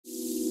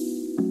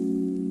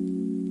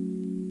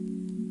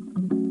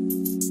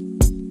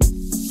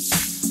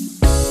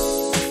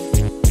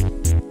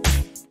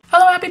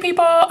happy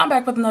people, I'm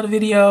back with another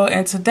video,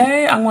 and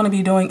today I'm going to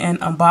be doing an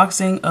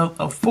unboxing of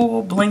a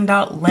full blinged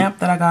out lamp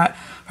that I got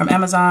from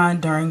Amazon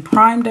during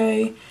Prime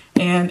Day.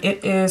 And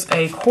it is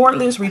a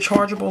cordless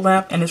rechargeable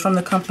lamp, and it's from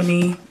the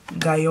company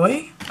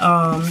GAOY.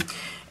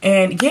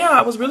 And yeah,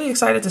 I was really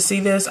excited to see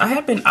this. I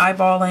have been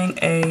eyeballing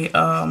a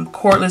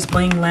cordless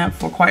bling lamp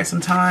for quite some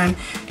time,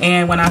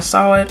 and when I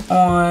saw it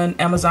on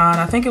Amazon,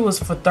 I think it was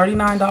for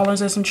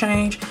 $39 and some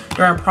change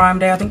during Prime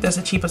Day. I think that's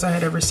the cheapest I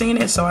had ever seen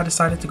it, so I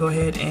decided to go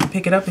ahead and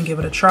pick it up and give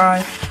it a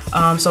try.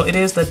 So it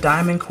is the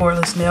diamond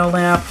cordless nail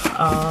lamp.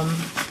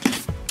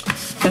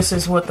 This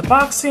is what the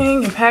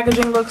boxing and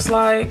packaging looks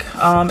like.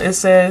 It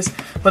says,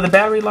 for the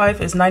battery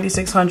life is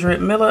 9600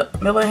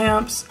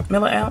 milliamps,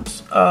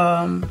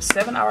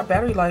 7-hour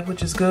battery life,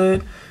 which is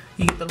good.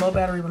 You get the low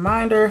battery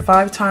reminder,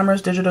 5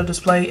 timers, digital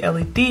display,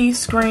 LED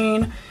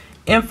screen,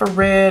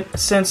 infrared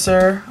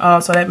sensor.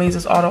 So that means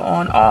it's auto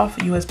on off,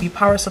 USB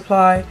power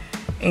supply,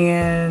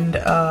 and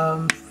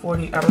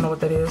 40, I don't know what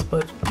that is,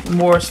 but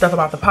more stuff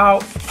about the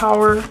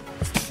power.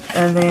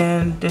 And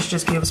then this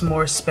just gives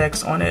more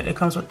specs on it. It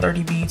comes with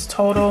 30 beads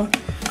total.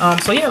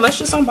 So yeah, let's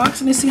just unbox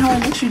it and see how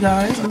it looks, you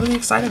guys. I'm really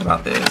excited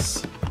about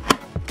this.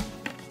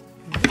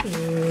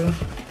 Ooh.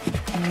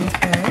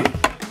 Okay.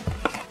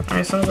 All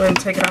right, so I'm going to go ahead and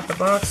take it out the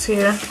box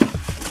here.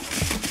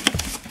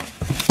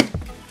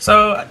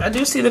 So I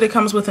do see that it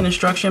comes with an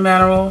instruction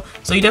manual.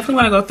 So you definitely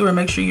want to go through and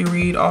make sure you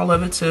read all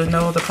of it to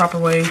know the proper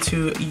way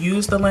to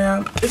use the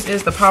lamp. This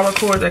is the power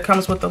cord that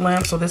comes with the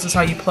lamp. So this is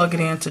how you plug it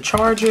in to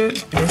charge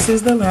it. This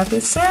is the lamp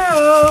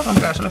itself. Oh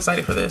my gosh, I'm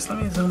excited for this.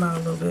 Let me zoom out a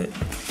little bit.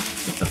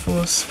 Get the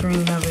full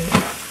screen of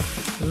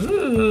it.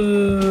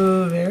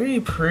 Ooh, very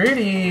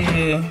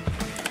pretty.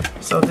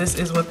 So this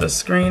is what the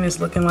screen is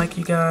looking like,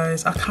 you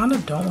guys. I kind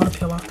of don't want to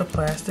peel off the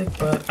plastic,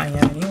 but I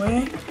am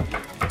anyway.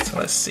 So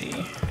let's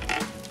see.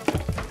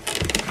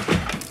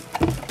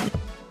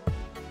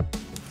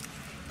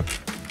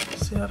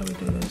 How do we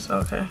do this?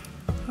 Okay.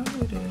 How do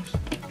we do this?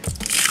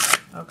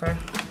 Okay.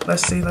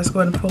 Let's see. Let's go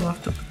ahead and pull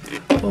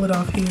it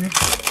off here.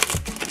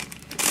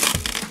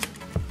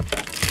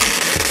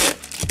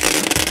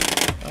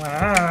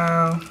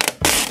 Wow.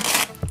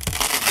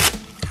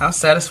 How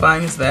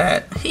satisfying is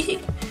that?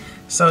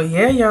 So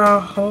yeah,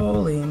 y'all.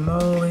 Holy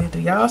moly. Do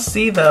y'all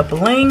see the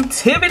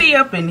blingtivity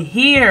up in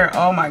here?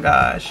 Oh my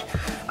gosh.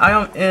 I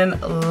am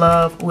in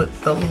love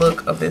with the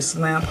look of this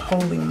lamp.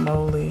 Holy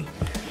moly.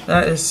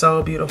 That is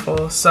so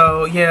beautiful.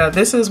 So yeah,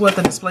 this is what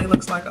the display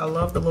looks like. I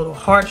love the little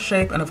heart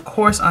shape, and of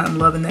course I'm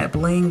loving that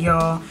bling,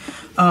 y'all.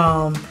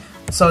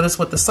 So this is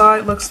what the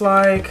side looks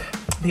like.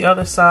 The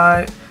other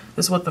side,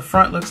 this is what the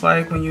front looks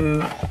like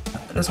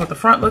this is what the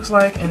front looks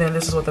like, and then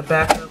this is what the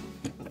back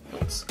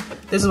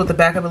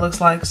of it looks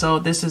like. So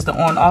this is the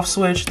on-off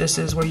switch. This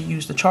is where you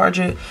use to charge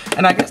it.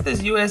 And I guess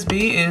this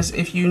USB is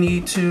if you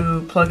need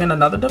to plug in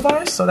another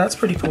device, so that's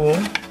pretty cool.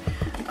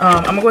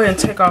 I'm gonna go ahead and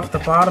take off the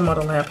bottom of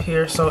the lamp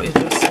here so it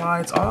just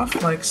slides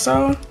off like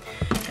so.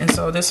 And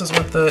so this is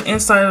what the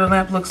inside of the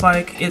lamp looks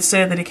like. It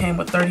said that it came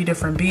with 30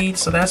 different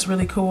beads, so that's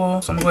really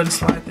cool. So I'm going to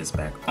slide this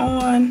back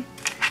on,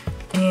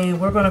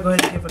 and we're gonna go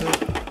ahead and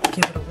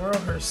give it a whirl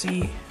here to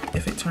see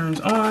if it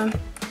turns on.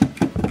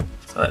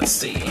 So let's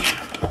see.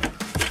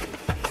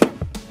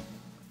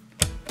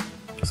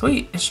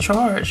 Sweet, it's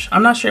charged.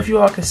 I'm not sure if you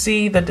all can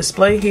see the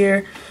display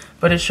here,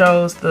 but it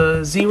shows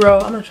the 0.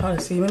 I'm gonna try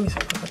to see, let me see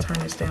if I turn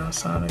this down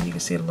some, maybe you can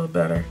see it a little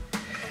better.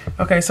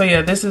 Okay, so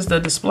yeah, this is the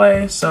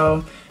display.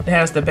 So it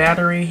has the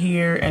battery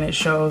here, and it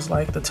shows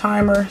like the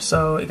timer.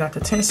 So it got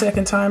the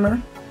 10-second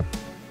timer.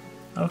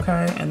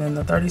 Okay, and then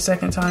the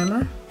 30-second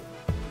timer.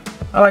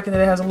 I like it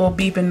that it has a little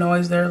beeping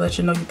noise there, lets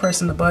you know you're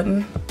pressing the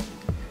button.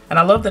 And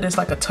I love that it's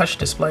like a touch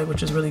display,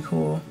 which is really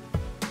cool.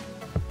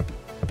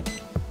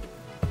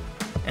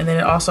 And then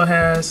it also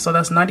has, so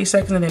that's 90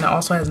 seconds, and then it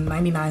also has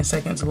 99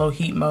 seconds low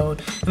heat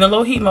mode. And the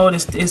low heat mode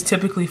is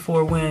typically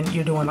for when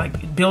you're doing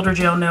like builder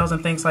gel nails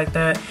and things like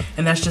that.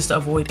 And that's just to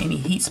avoid any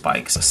heat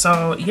spikes.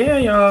 So yeah,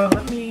 y'all,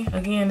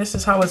 again, this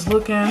is how it's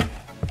looking. Man,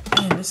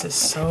 this is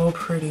so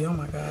pretty. Oh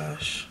my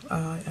gosh,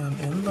 I am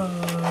in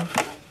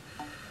love.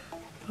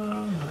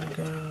 Oh my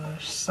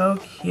gosh, so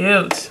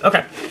cute.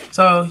 Okay,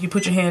 so you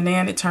put your hand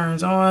in, it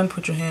turns on,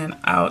 put your hand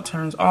out,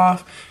 turns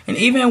off. And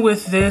even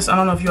with this, I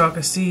don't know if you all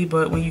can see,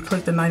 but when you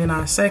click the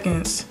 99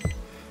 seconds,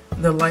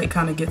 the light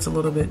kind of gets a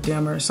little bit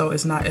dimmer, so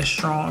it's not as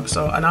strong.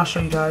 So, and I'll show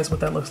you guys what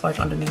that looks like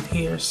underneath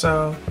here.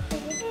 So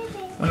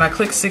when I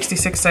click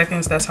 66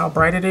 seconds, that's how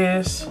bright it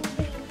is.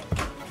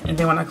 And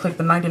then when I click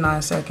the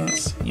 99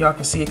 seconds, y'all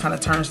can see it kind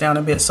of turns down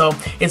a bit. So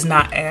it's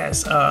not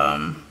as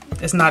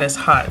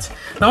hot.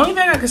 The only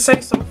thing I can say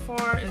so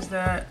far is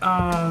that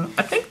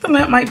I think the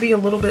lamp might be a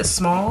little bit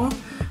small.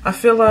 I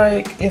feel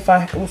like if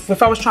I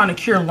was trying to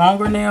cure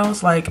longer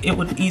nails, like it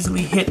would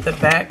easily hit the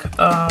back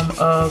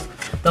of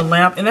the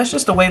lamp, and that's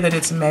just the way that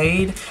it's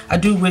made. I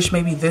do wish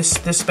maybe this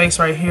space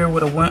right here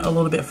would have went a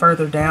little bit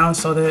further down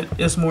so that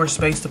there's more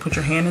space to put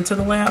your hand into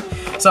the lamp.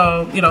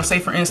 So, you know, say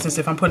for instance,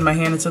 if I'm putting my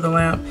hand into the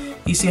lamp,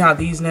 you see how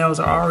these nails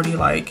are already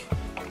like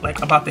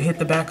like about to hit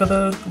the back of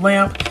the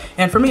lamp.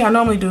 And for me, I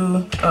normally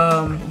do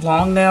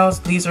long nails.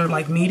 These are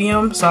like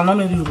medium, so I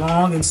normally do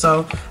long, and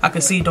so I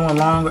can see doing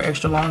long or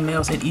extra long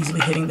nails and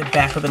easily hitting the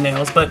back of the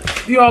nails. But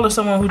if you all are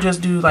someone who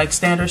just do like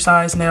standard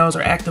size nails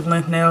or active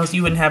length nails,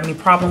 you wouldn't have any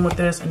problem with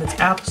this, and it's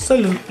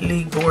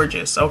absolutely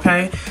gorgeous.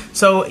 Okay,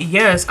 so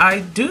yes, I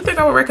do think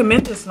I would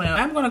recommend this lamp.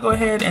 I'm gonna go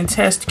ahead and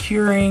test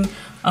curing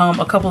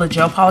a couple of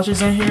gel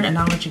polishes in here, and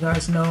I'll let you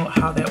guys know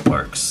how that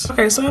works.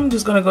 Okay, so I'm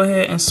just gonna go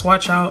ahead and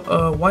swatch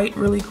out white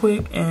really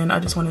quick, and I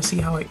just want to see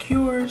how it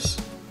cures.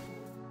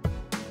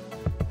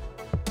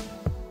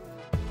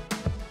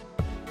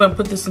 I'm gonna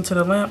put this into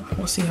the lamp.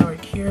 We'll see how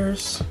it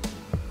cures,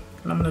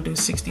 and I'm gonna do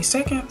 60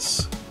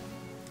 seconds.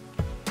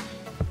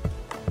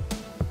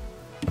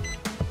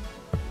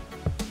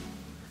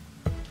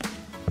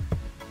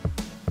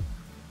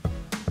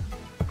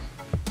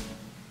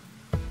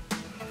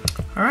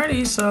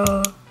 Alrighty,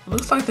 so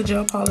looks like the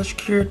gel polish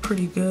cured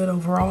pretty good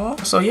overall.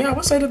 So yeah, I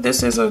would say that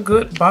this is a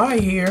good buy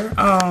here.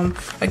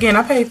 Again,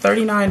 I paid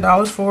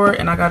 $39 for it,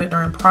 and I got it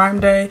during Prime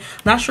Day.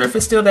 Not sure if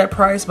it's still that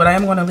price, but I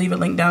am going to leave a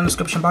link down in the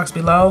description box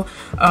below.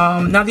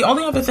 Now, the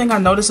only other thing I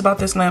noticed about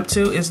this lamp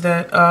too is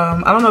that I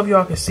don't know if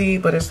y'all can see,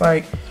 but it's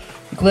like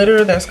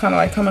glitter that's kind of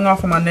like coming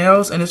off of my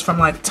nails, and it's from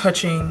like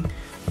touching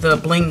the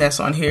bling that's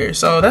on here.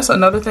 So that's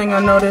another thing I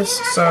noticed.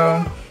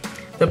 So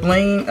the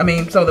bling,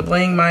 the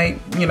bling might,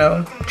 you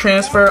know,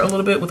 transfer a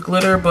little bit with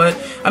glitter, but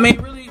I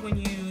mean, really, when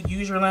you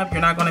use your lamp,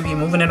 you're not going to be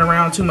moving it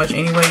around too much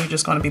anyway. You're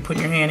just going to be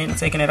putting your hand in and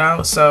taking it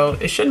out, so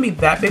it shouldn't be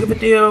that big of a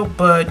deal.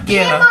 But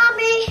yeah. Hey,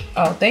 Mommy.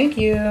 Oh, thank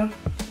you.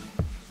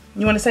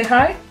 You want to say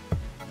hi?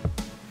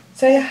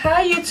 Say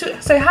hi, you two.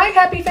 Say hi,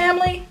 happy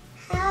family.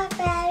 Hi,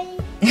 Daddy.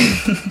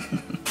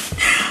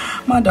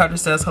 My daughter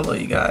says hello,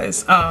 you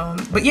guys.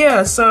 But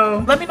yeah,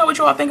 so let me know what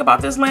you all think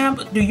about this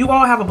lamp. Do you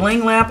all have a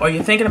bling lamp? Are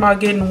you thinking about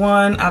getting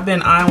one? I've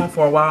been eyeing one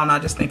for a while, and I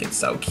just think it's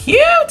so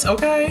cute.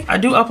 Okay, I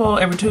do upload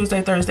every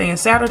Tuesday, Thursday, and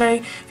Saturday.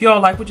 If you all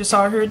like what you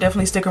saw here,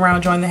 definitely stick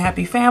around, join the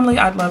happy family.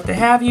 I'd love to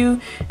have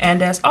you.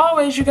 And as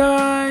always, you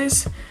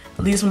guys,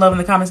 leave some love in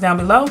the comments down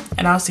below,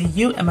 and I'll see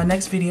you in my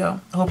next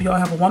video. I hope you all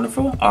have a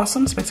wonderful,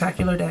 awesome,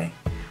 spectacular day.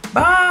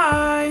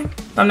 Bye.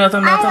 Thumbnail,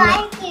 thumbnail, thumbnail.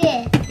 I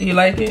like it. You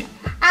like it?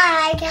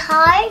 I like the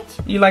heart.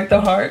 You like the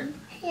heart?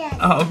 Yes.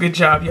 Oh, good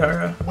job,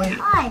 Yara. Wait,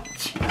 Heart.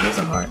 there's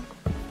a heart.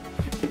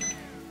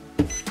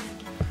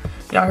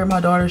 Y'all heard my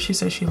daughter? She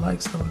said she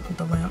likes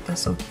the lamp.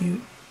 That's so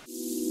cute.